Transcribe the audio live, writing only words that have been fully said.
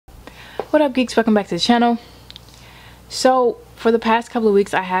What up, geeks? Welcome back to the channel. So for the past couple of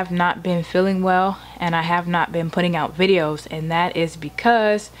weeks I have not been feeling well and I have not been putting out videos, and that is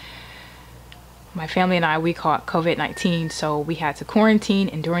because my family and I, we caught COVID-19, so we had to quarantine.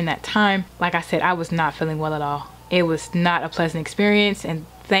 And during that time, like I said, I was not feeling well at all. It was not a pleasant experience, and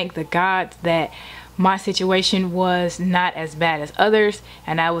thank the gods that my situation was not as bad as others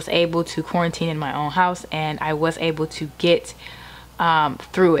and I was able to quarantine in my own house and I was able to get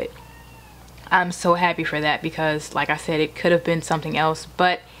through it. I'm so happy for that because, like I said, it could have been something else,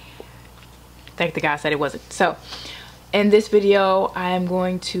 but thank the gods that it wasn't. So in this video I am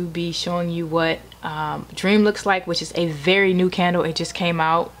going to be showing you what Dream looks like, which is a very new candle. It just came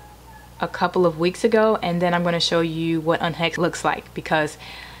out a couple of weeks ago, and then I'm going to show you what Unhex looks like because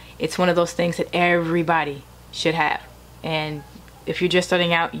it's one of those things that everybody should have, and if you're just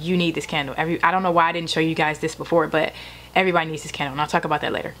starting out, you need this candle. I don't know why I didn't show you guys this before, but everybody needs this candle, and I'll talk about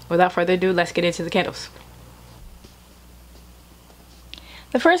that later. Without further ado, let's get into the candles.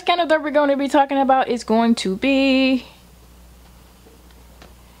 The first candle that we're going to be talking about is going to be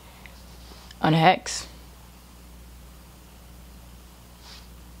Unhex.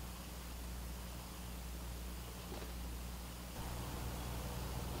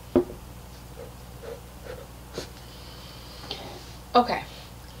 Okay,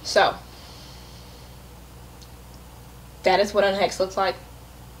 so that is what Unhex looks like,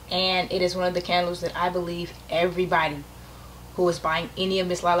 and it is one of the candles that I believe everybody who is buying any of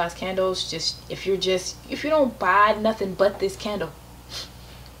Miss Lala's candles, if you don't buy nothing but this candle,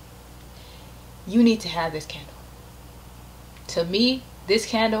 you need to have this candle. To me, this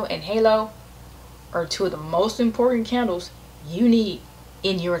candle and Halo are two of the most important candles you need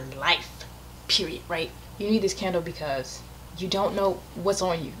in your life, period, right? You need this candle because you don't know what's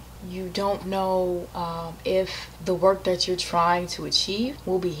on you. You don't know if the work that you're trying to achieve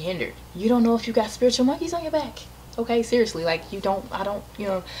will be hindered. You don't know if you got spiritual monkeys on your back. Okay, seriously, like you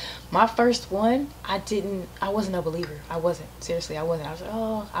know, my first one, I wasn't a believer. I wasn't. Seriously, I wasn't. I was like,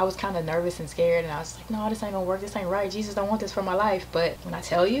 oh, I was kind of nervous and scared, and I was like, no, this ain't gonna work. This ain't right. Jesus don't want this for my life. But when I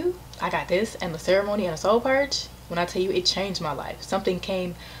tell you, I got this and the ceremony and the soul purge, when I tell you it changed my life. Something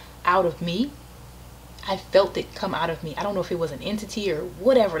came out of me. I felt it come out of me. I don't know if it was an entity or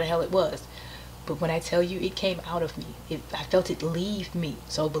whatever the hell it was, but when I tell you it came out of me, I felt it leave me.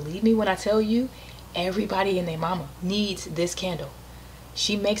 So believe me when I tell you, everybody and their mama needs this candle.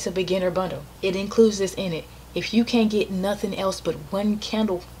 She makes a beginner bundle. It includes this in it. If you can't get nothing else but one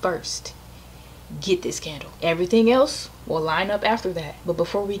candle first, get this candle. Everything else will line up after that. But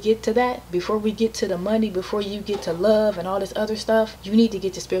before we get to that, before we get to the money, before you get to love and all this other stuff, you need to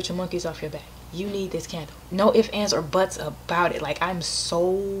get the spiritual monkeys off your back. You need this candle. No ifs, ands, or buts about it. Like, I'm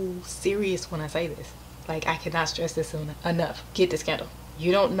so serious when I say this. Like, I cannot stress this enough. Get this candle.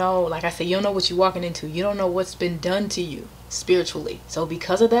 You don't know, like I said, you don't know what you're walking into. You don't know what's been done to you spiritually. So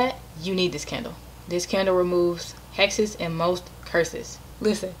because of that, you need this candle. This candle removes hexes and most curses.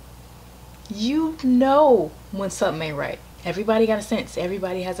 Listen, you know when something ain't right. Everybody got a sense.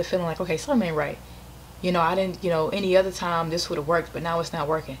 Everybody has a feeling like, okay, something ain't right. You know, I didn't, any other time this would have worked, but now it's not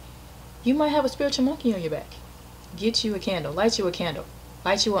working. You might have a spiritual monkey on your back. Get you a candle. Light you a candle.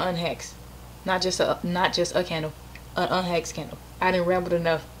 Light you an Unhex. Not just a candle. An Unhex candle. I didn't ramble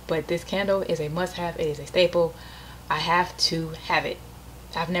enough, but this candle is a must-have. It is a staple. I have to have it.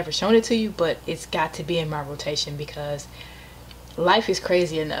 I've never shown it to you, but it's got to be in my rotation because life is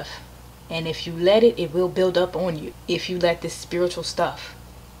crazy enough. And if you let it, it will build up on you. If you let this spiritual stuff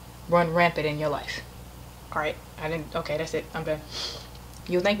run rampant in your life. Alright, okay, that's it. I'm done.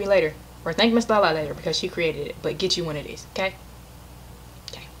 You'll thank me later. Or thank Miss Lala later because she created it. But get you one of these, okay?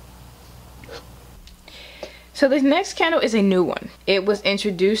 Okay. So this next candle is a new one. It was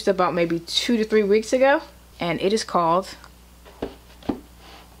introduced about maybe 2 to 3 weeks ago. And it is called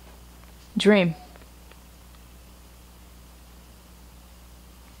Dream.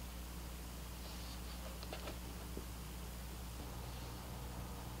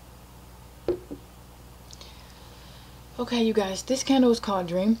 Okay, you guys, this candle is called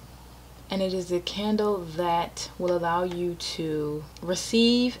Dream. And it is a candle that will allow you to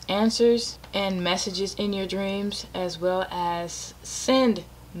receive answers and messages in your dreams, as well as send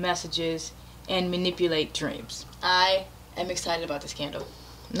messages and manipulate dreams. I am excited about this candle.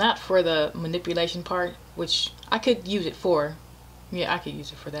 Not for the manipulation part, which I could use it for. Yeah, I could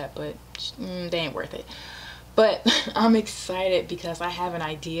use it for that, but they ain't worth it. But I'm excited because I have an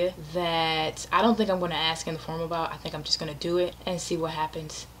idea that I don't think I'm going to ask in the form about. I think I'm just going to do it and see what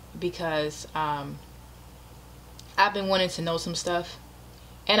happens. Because I've been wanting to know some stuff,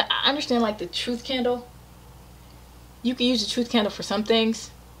 and I understand like the truth candle, you can use the truth candle for some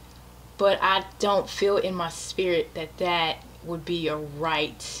things, but I don't feel in my spirit that that would be a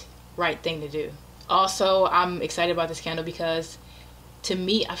right thing to do. Also, I'm excited about this candle because to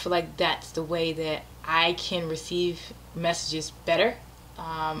me, I feel like that's the way that I can receive messages better,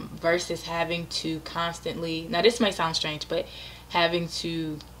 versus having to constantly, now this might sound strange, but having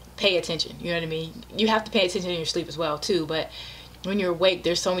to pay attention. You know what I mean? You have to pay attention in your sleep as well too, but when you're awake,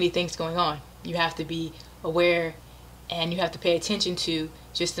 there's so many things going on. You have to be aware and you have to pay attention to,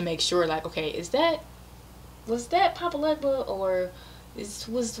 just to make sure, like, okay, was that Papa Legba, or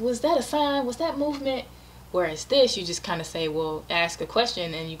was that a sign? Was that movement? Whereas this, you just kind of say, well, ask a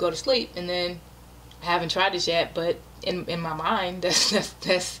question and you go to sleep. And then I haven't tried this yet, but in my mind,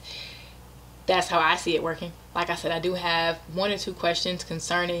 that's how I see it working. Like I said, I do have 1 or 2 questions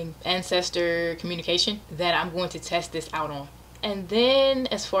concerning ancestor communication that I'm going to test this out on. And then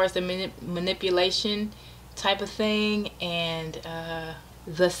as far as the manipulation type of thing and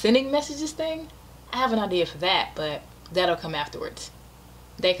the sending messages thing, I have an idea for that, but that'll come afterwards.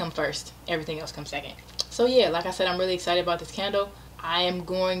 They come first, everything else comes second. So yeah, like I said, I'm really excited about this candle. I am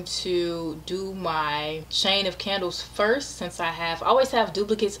going to do my chain of candles first, since I always have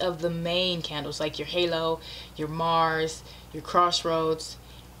duplicates of the main candles, like your Halo, your Mars, your Crossroads,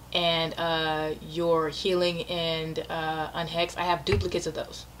 and your Healing and Unhex. I have duplicates of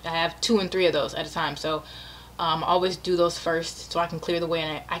those. I have 2 and 3 of those at a time. So I always do those first so I can clear the way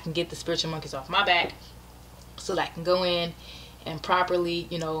and I can get the spiritual monkeys off my back, so that I can go in and properly,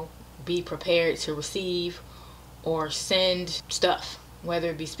 you know, be prepared to receive or send stuff, whether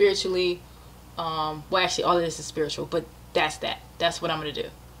it be spiritually, well, actually all of this is spiritual, but that's what I'm gonna do,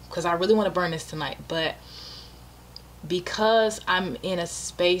 because I really want to burn this tonight. But because I'm in a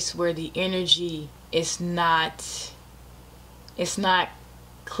space where the energy is not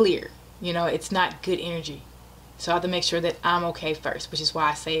clear, you know, it's not good energy, so I have to make sure that I'm okay first, which is why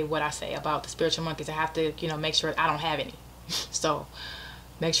I say what I say about the spiritual monkeys. I have to, you know, make sure I don't have any. So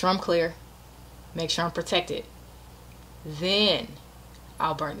make sure I'm clear, make sure I'm protected, then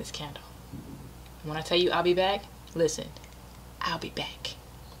I'll burn this candle. When I tell you I'll be back, listen, I'll be back.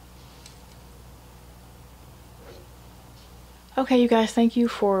 Okay, you guys, thank you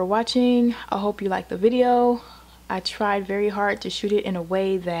for watching. I hope you liked the video. I tried very hard to shoot it in a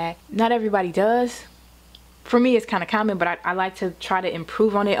way that not everybody does. For me, it's kind of common, but I like to try to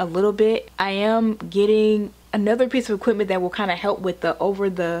improve on it a little bit. I am getting another piece of equipment that will kind of help with the over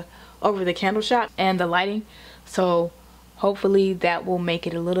the candle shot and the lighting. So hopefully that will make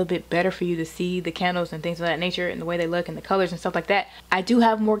it a little bit better for you to see the candles and things of that nature and the way they look and the colors and stuff like that. I do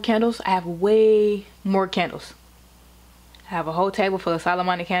have more candles. I have way more candles. I have a whole table full of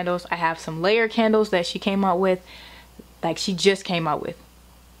Salamani candles. I have some layer candles that she came out with, like she just came out with.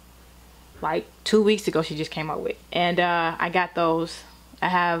 Like 2 weeks ago she just came out with. And I got those. I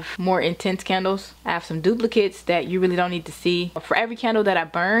have more intense candles. I have some duplicates that you really don't need to see. For every candle that I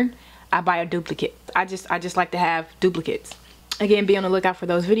burn, I buy a duplicate. I just like to have duplicates. Again, be on the lookout for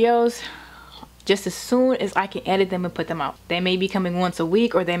those videos just as soon as I can edit them and put them out. They may be coming once a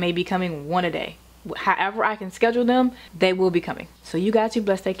week, or they may be coming 1 a day. However I can schedule them, they will be coming. So you guys be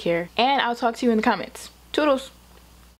blessed, take care, and I'll talk to you in the comments. Toodles!